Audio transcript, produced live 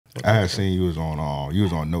I had seen you was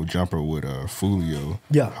on No Jumper with Foolio.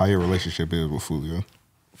 Yeah. How your relationship is with Foolio?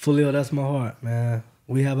 Foolio, that's my heart, man.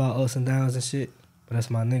 We have our ups and downs and shit, but that's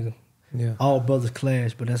my nigga. Yeah. All brothers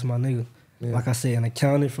clash, but that's my nigga. Yeah. Like I said, in the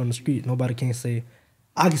county from the street, nobody can say.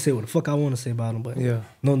 I can say what the fuck I want to say about him, but Yeah.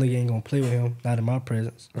 no nigga ain't gonna play with him, not in my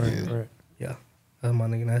presence. Right, Yeah. right. Yeah, that's my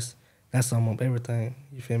nigga. That's sum up everything.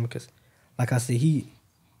 You feel me? Cause like I said, he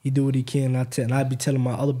do what he can. And I be telling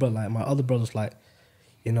my other brother, like my other brothers, like,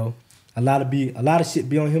 you know, a lot of shit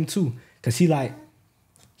be on him too. Cause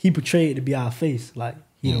he portrayed to be our face, like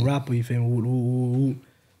he a rapper. You feel me? Woo, woo, woo, woo.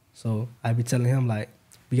 So I be telling him like,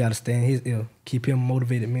 we gotta stay in his ear, keep him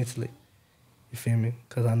motivated mentally. You feel me?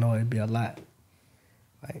 Cause I know it'd be a lot.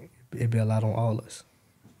 Like it'd be a lot on all of us.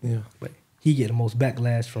 Yeah. But he get the most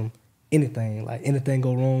backlash from anything. Like anything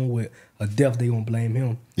go wrong with a death, they gonna blame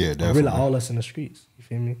him. Yeah, But definitely. really all us in the streets. You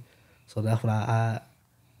feel me? So that's what I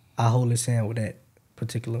hold his hand with that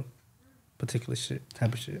particular shit,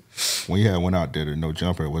 type of shit. When you had went out there to No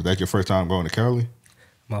Jumper, was that your first time going to Cali?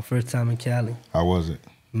 My first time in Cali. How was it?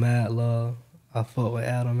 Mad love. I fought with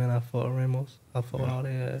Adam and I fought with Ramos. I fought with all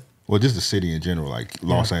that. Well, just the city in general, like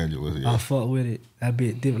Los Angeles. Yeah. I fought with it. That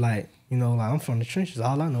bit different. Like, you know, like I'm from the trenches.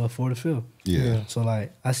 All I know is 45th. Yeah. So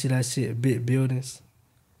like I see that shit, big buildings,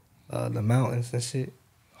 the mountains and shit.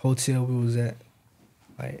 Hotel we was at,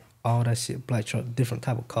 like all that shit, black truck, different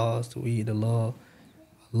type of cars, the weed, the love.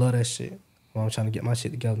 I love that shit. Well, I'm trying to get my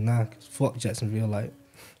shit together now, cause fuck Jacksonville, like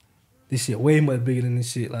this shit way much bigger than this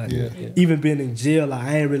shit. Like even being in jail, like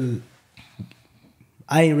I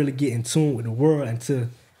ain't really get in tune with the world until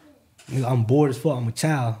nigga, I'm bored as fuck. I'm a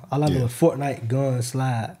child. All I know is Fortnite, gun,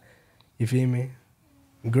 slide. You feel me?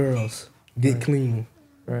 Girls, get clean,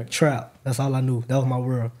 trap. That's all I knew. That was my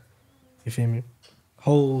world. You feel me?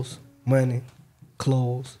 Hoes, money,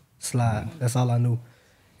 clothes, slide. That's all I knew.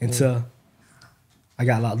 Until I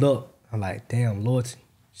got locked up. I'm like, damn, loyalty.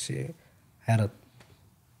 Shit. Had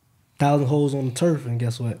 1,000 hoes on the turf, and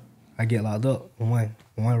guess what? I get locked up on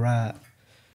one ride.